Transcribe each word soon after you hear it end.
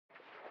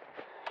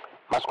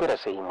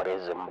Masquerade Imre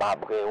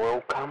Zimbabwe,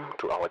 welcome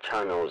to our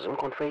channel Zim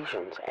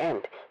Confessions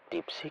and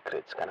Deep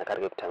Secrets. Kana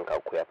kari kutanga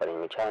ukuya pale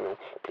my channel,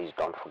 please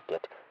don't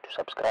forget to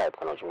subscribe.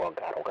 Kana uchingo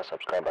gara uka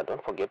subscribe,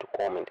 don't forget to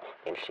comment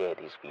and share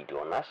this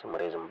video. Nasi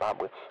Imre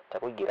Zimbabwe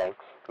takugira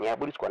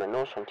nyabulitswa na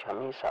Nelson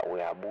Chamisa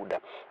we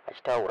abuda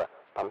achitaura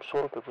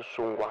pamusoro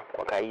pekusungwa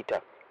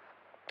kwakaita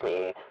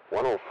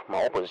one of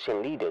my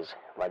opposition leaders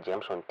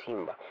Jameson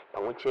Timba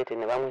pamwe chete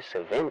nevamwe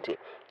 70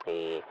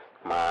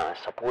 ma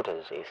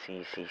supporters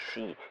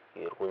CCC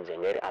irikunzi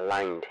ngeri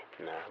aligned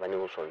na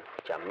Nelson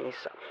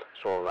Chamisa.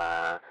 So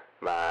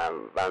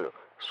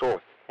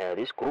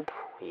this group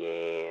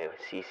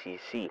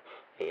CCC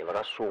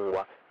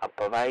vakasungwa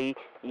apa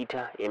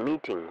vaiita a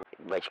meeting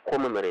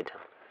vachicommemorate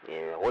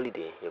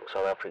holiday yeku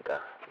South Africa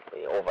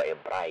over a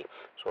braai.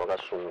 So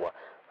vakasungwa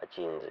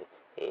vachinzi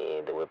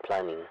they were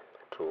planning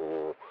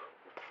to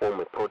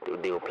form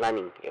they were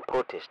planning a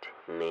protest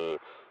ne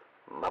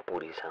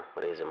mapurisa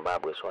muri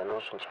Zimbabwe. So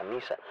Nelson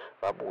Chamisa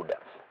vabuda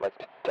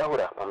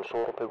vachitaura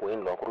pamusoro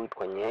pekuendwa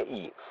kuruitwa nyaya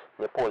iyi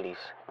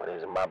nepolice muri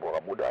Zimbabwe.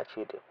 Vabuda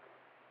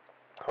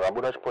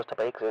vachiposta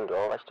paX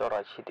yavo vachitaura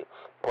vachiti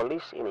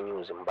police in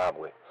New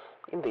Zimbabwe.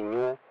 In the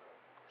new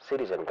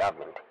citizen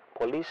government,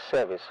 police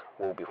service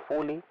will be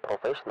fully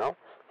professional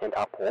and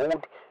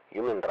uphold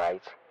human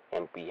rights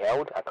and be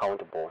held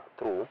accountable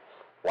through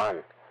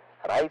 1.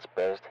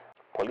 Rights-based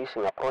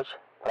policing approach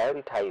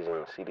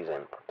prioritizing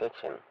citizen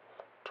protection.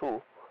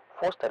 2.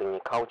 Fostering a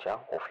culture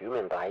of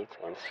human rights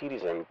and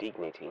citizen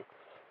dignity,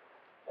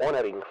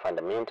 honoring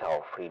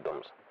fundamental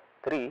freedoms.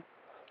 3.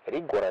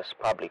 Rigorous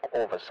public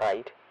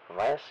oversight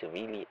via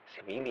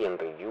civilian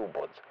review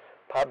boards,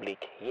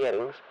 public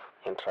hearings,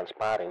 and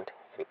transparent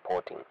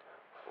reporting.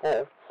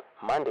 4.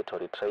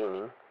 Mandatory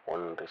training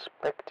on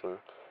respecting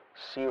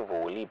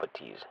civil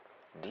liberties,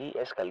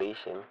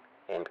 de-escalation,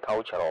 and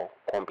cultural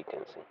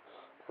competency.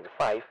 And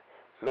 5.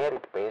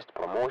 Merit-based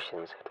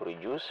promotions to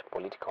reduce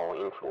political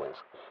influence.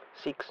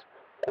 6.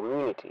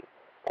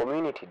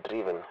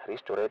 Community-driven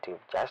restorative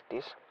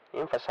justice,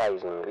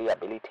 emphasizing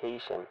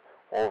rehabilitation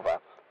over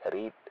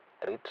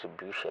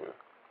retribution.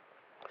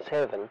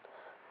 7.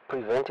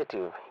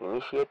 Preventative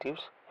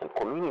initiatives and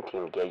community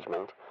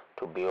engagement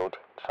to build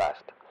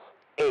trust.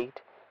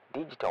 8.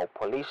 Digital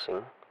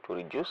policing to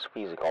reduce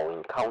physical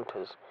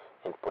encounters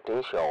and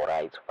potential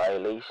rights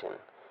violation.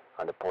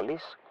 And the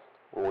police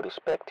will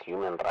respect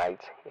human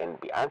rights and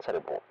be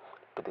answerable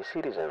to the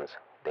citizens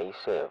they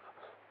serve.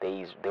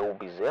 There will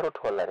be zero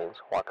tolerance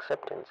or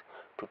acceptance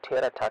to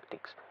terror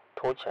tactics,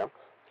 torture,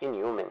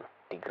 inhuman,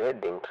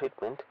 degrading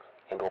treatment,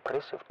 and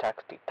oppressive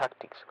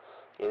tactics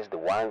as the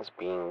ones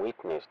being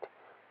witnessed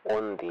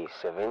on the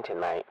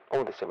 79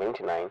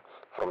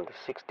 from the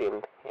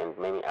 16th and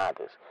many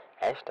others.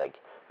 Hashtag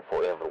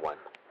for everyone.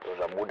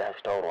 Vabuda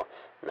achitaurwa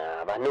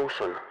na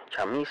Nelson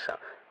Chamisa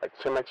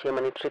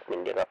vachema ni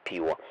treatment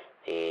yakapiwa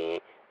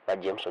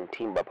Jameson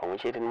Timba pamwe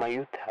chete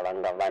nemayouth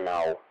avanga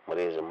vanawo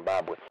muri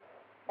Zimbabwe.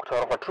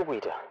 Kutaura kwatiri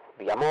kuita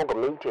the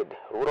Amalgamated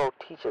Rural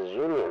Teachers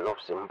Union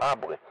of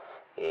Zimbabwe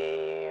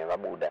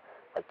vabuda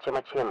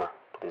vachema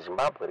to the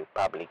Zimbabwe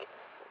Republic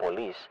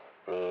Police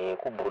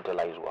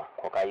nekubrutalizwa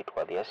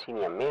kwakaitwa their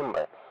senior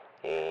member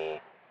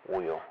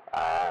uyo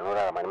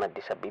anorarama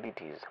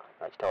nemadisabilities.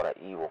 Vachitaura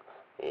ivo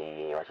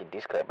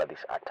vachidescribe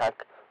this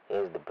attack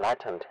as the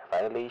blatant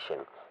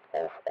violation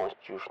of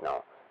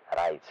constitutional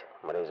rights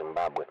muri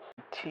Zimbabwe.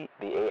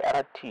 The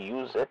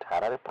ARTUZ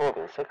Harare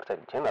Province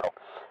Secretary General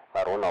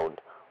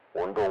Ronald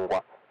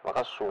Wondongwa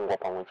vakasungwa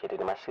pamwe chete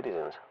nema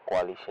Citizens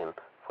Coalition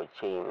for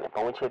Change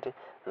pamwe chete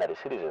na the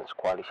Citizens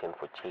Coalition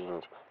for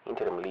Change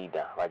interim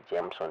leader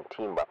Jameson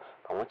Timba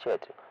pamwe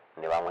chete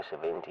nevamwe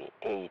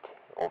 78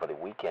 over the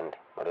weekend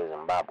muri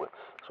Zimbabwe.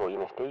 So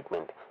in a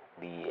statement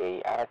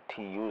the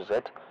ARTUZ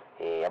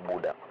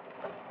yabuda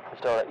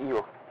achitaura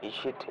iyo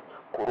ichiti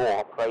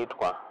kurohwa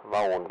kwaitwa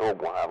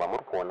vaondogwa ava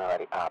muri kuona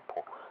vari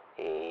apo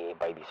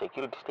by the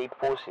security state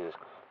forces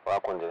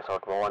vakonzeresa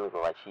kuti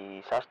vawanikwe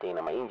vachisustain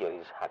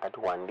injuries akati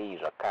wandei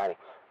zvakare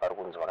vari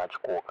kunzi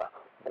vakatyoka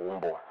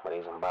gumbo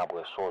muri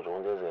Zimbabwe. So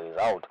zvokunzi as a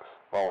result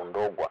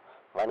vaondogwa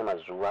vane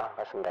mazuva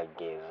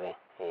vasingageze.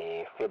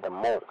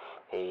 Furthermore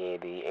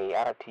the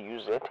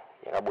ARTUZ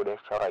yakabuda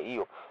ichitaura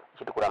iyo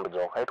ichiti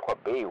kurambidzwa kwakaitwa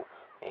bail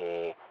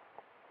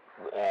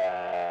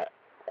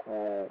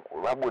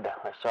vabuda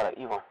vachitaura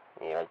ivo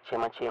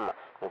vachema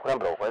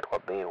nekurambirwa kwakaitwa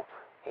bail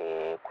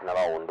kuna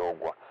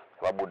vaondogwa.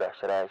 Vabuda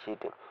vachitaura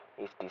vachiti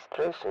it's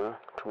distressing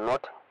to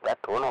note that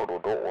Ronald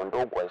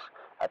Wondogwa's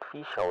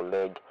artificial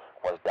leg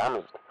was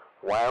damaged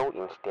while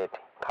in state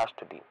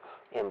custody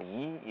and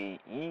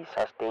he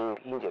sustained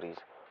injuries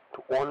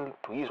to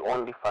his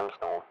only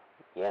functional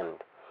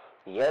hand.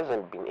 He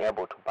hasn't been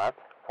able to bath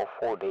for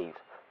 4 days,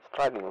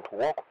 struggling to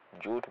walk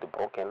due to the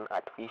broken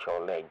artificial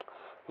leg.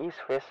 He is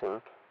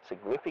facing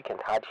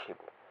significant hardship.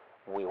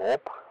 We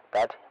hope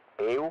that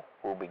bail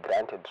will be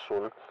granted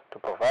soon to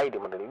provide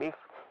him relief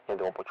and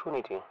the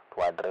opportunity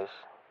to address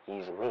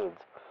his needs.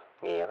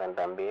 The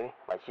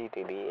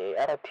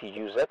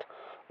ARTUZ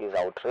is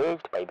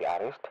outraged by the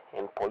arrest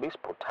and police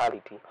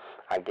brutality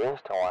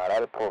against our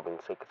Harare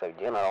Province Secretary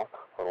General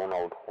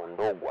Ronald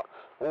Hondogwa,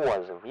 who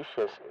was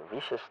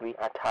viciously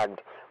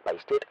attacked by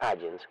state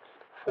agents,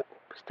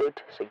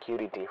 state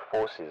security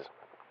forces,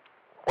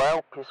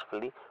 while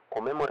peacefully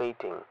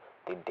commemorating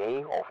the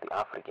Day of the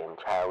African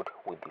Child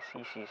with the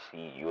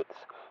CCC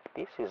youths.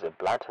 This is a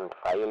blatant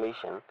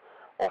violation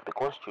of the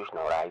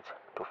constitutional rights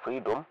to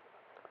freedom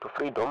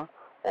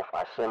of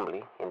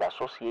assembly and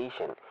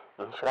association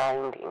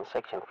enshrined in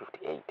Section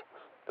 58.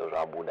 Those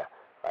are Buddha.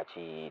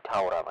 We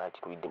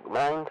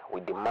demand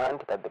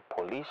that the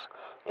police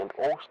and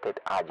all state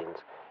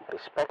agents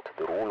respect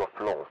the rule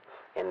of law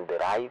and the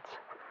rights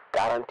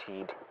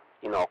guaranteed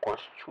in our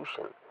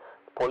Constitution.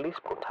 Police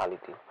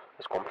brutality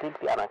is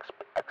completely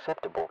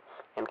unacceptable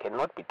and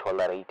cannot be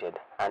tolerated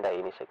under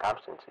any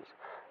circumstances.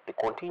 The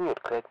continued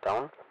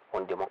crackdown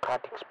on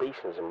democratic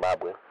space in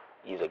Zimbabwe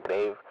is a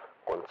grave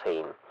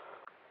concern.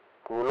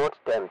 We will not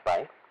stand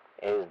by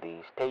as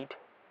the state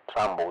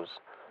tramples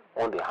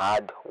on the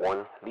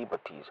hard-won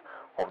liberties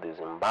of the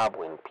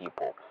Zimbabwean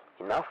people.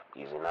 Enough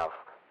is enough.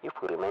 If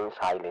we remain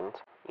silent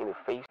in the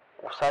face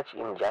of such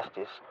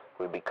injustice,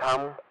 we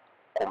become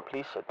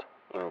complicit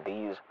in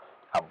these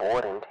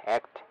abhorrent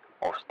acts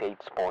of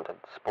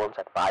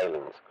state-sponsored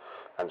violence,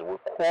 and we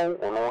call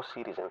on all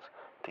citizens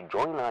to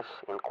join us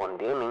in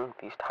condemning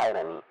this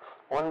tyranny.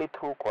 Only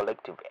through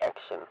collective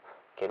action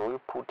can we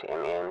put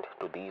an end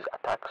to these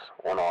attacks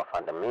on our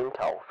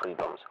fundamental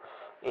freedoms.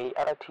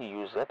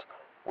 ARTUZ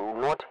will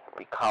not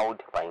be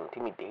cowed by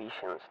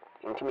intimidation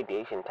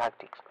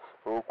tactics.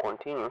 We will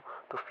continue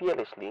to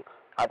fearlessly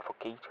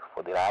advocate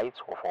for the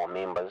rights of our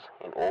members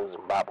and all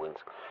Zimbabweans.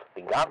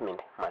 The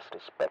government must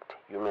respect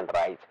human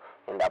rights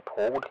and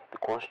uphold the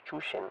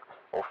Constitution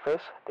or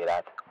face the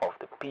wrath of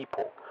the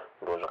people.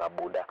 Ndozvaka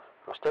Buddha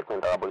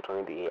mustatement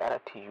rakaboitwa the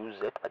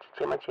ARTUZ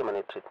vachichema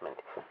netreatment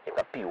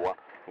yakapiwa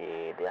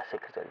their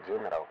Secretary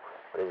General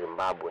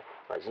weZimbabwe.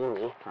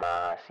 Vazhinji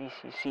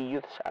ma-CCC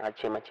youths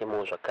akachema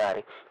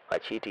zvakare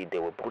vachiti they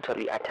were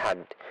brutally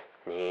attacked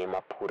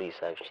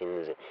nemapurisa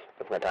zvichinzi.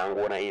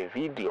 Tangoona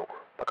video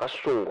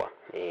pakasungwa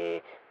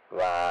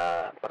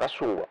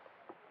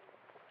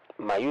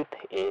mayouth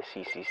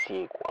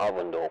eCCC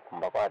kuAvondo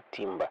kumba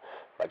KwaTimba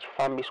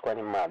vachifambiswa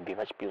nemabvi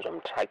vachipinzwa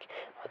mutraki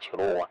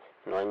vachirohwa.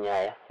 Inova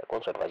nyaya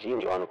yakonzwa kuti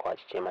vazhinji vanenge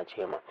vachichema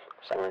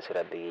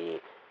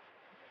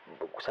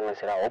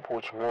kusanganisira Hope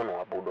Uchingono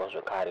wabudwa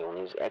zvakare on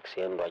his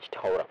accent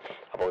achitaura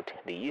about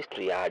the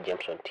history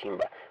yaJameson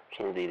Timber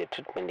zvichinzi the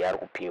treatment yaari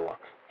kupiwa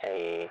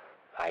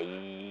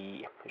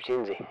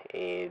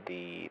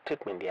the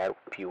treatment yaari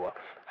kupiwa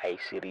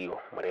haisiriyo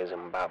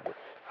mureZimbabwe.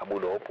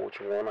 Abuda Hope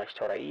Uchingono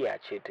achitaura iye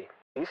achete.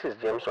 This is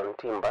Jameson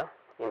Timber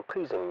in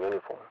prison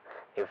uniform,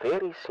 a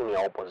very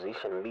senior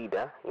opposition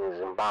leader in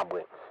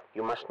Zimbabwe.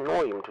 You must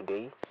know him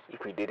today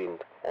if you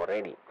didn't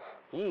already.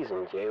 He is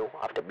in jail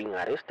after being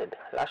arrested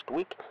last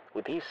week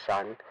with his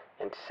son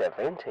and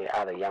 70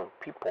 other young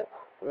people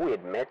who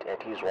had met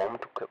at his home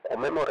to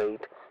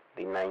commemorate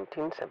the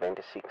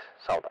 1976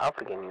 South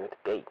African Youth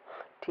Day.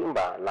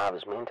 Timber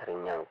loves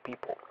mentoring young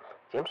people.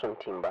 Jameson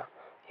Timber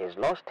has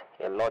lost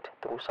a lot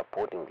through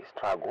supporting the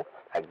struggle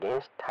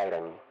against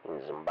tyranny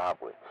in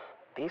Zimbabwe.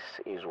 This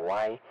is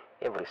why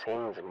every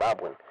sane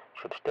Zimbabwean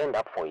should stand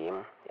up for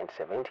him and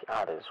 70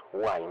 others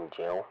who are in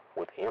jail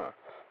with him.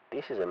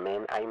 This is a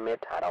man I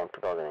met around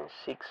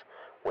 2006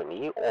 when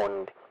he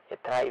owned a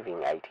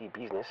thriving IT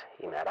business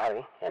in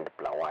Harare and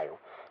Bulawayo.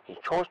 He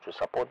chose to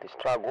support the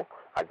struggle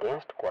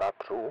against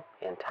corrupt rule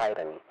and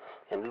tyranny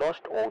and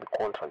lost all the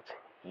contracts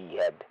he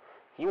had.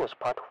 He was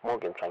part of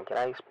Morgan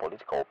Tsvangirai's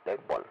political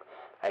backbone.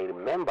 I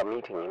remember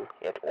meeting him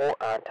at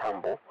OR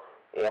Tambo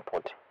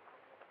Airport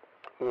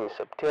in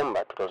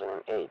September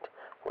 2008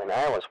 when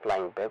I was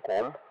flying back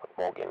home with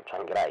Morgan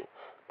Tsvangirai.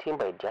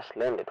 Timber had just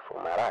landed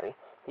from Harare.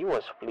 He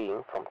was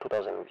fleeing from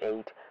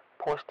 2008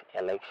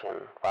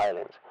 post-election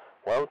violence,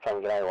 while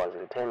Tsvangirai was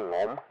returning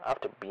home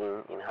after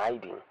being in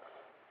hiding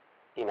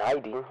in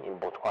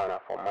Botswana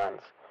for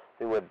months.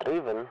 We were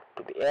driven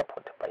to the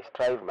airport by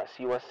Strive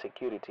Masiwa's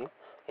security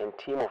and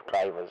team of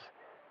drivers.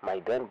 My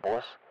then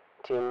boss,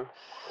 Tim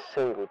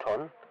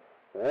Singleton,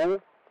 who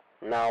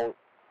now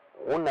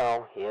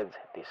heads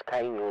the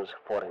Sky News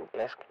foreign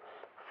desk,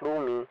 flew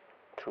me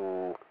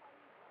to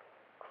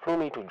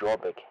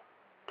Joburg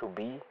to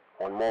be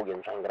on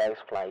Morgan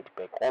Tsvangirai's flight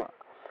back home.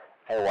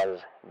 I was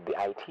the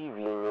ITV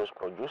news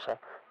producer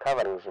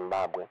covering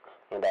Zimbabwe,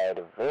 and I had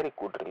a very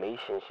good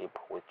relationship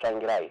with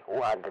Tsvangirai,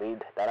 who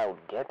agreed that I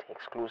would get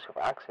exclusive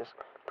access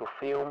to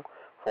film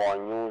for our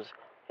news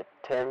at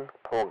 10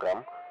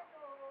 program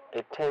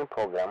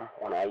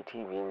on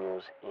ITV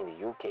News in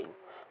the UK.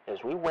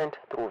 As we went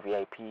through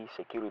VIP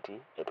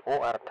security at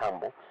OR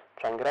Tambo,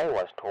 Tsvangirai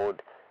was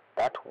told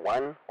that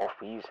one of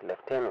his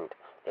lieutenants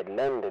had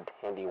landed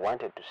and he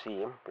wanted to see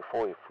him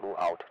before he flew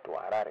out to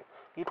Harare.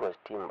 It was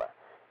Timber.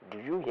 Do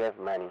you have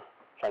money?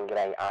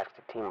 Tsvangirai asked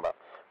Timber.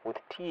 With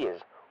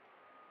tears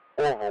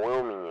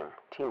overwhelming him,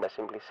 Timber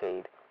simply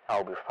said,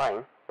 I'll be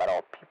fine, but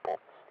our people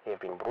have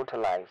been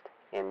brutalized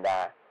and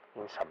are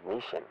in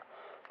submission.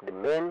 The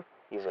man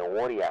is a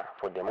warrior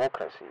for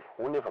democracy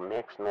who never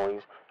makes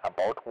noise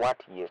about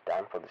what he has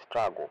done for the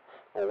struggle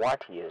or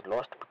what he has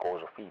lost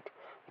because of it.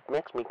 It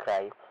makes me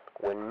cry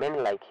when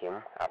men like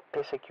him are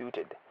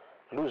persecuted,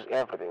 lose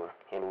everything,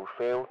 and will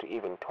fail to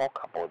even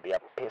talk about their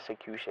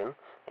persecution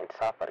and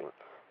suffering.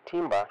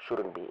 Timba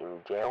shouldn't be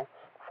in jail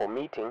for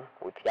meeting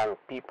with young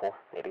people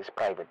at his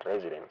private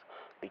residence.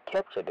 The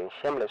captured and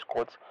shameless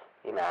courts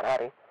in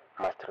Harare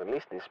must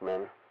release this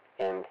man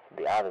and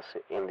the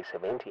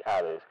 70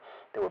 others.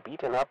 They were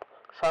beaten up,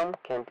 some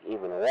can't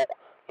even walk,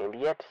 and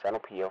yet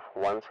ZANU-PF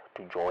wants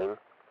to join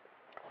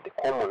the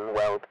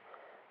Commonwealth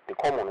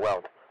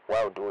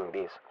while doing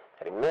this.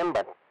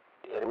 Remember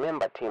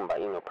Timba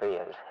in your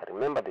prayers.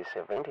 Remember the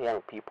 70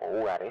 young people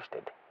who were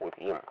arrested with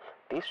him.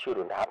 This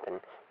shouldn't happen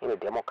in a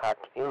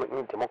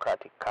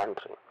democratic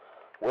country.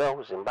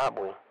 Well,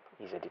 Zimbabwe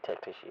is a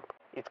dictatorship.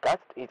 It's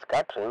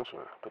gut-wrenching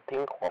to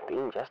think of the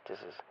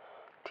injustices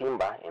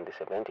Timba and the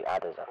 70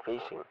 others are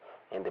facing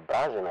and the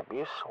brazen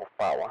abuse of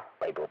power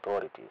by the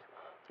authorities.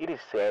 It is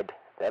said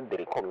that the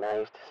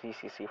recognized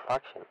CCC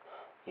faction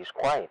is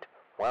quiet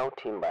while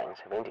Timba and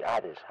 70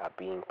 others are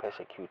being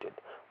persecuted.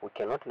 We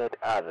cannot let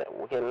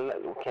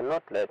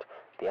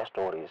their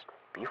stories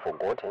be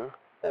forgotten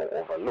or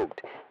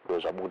overlooked.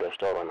 Those are Buddha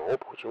story and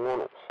hope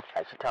uchingono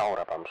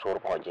achitaura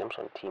pamusoro pa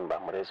Jameson Timba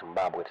muri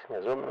Zimbabwe.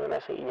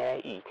 Tinazomona sei nyaya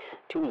iyi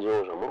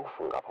tiuzewo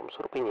zvamukufunga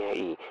pamusoro penyaya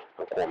iyi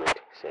mu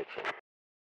comment section.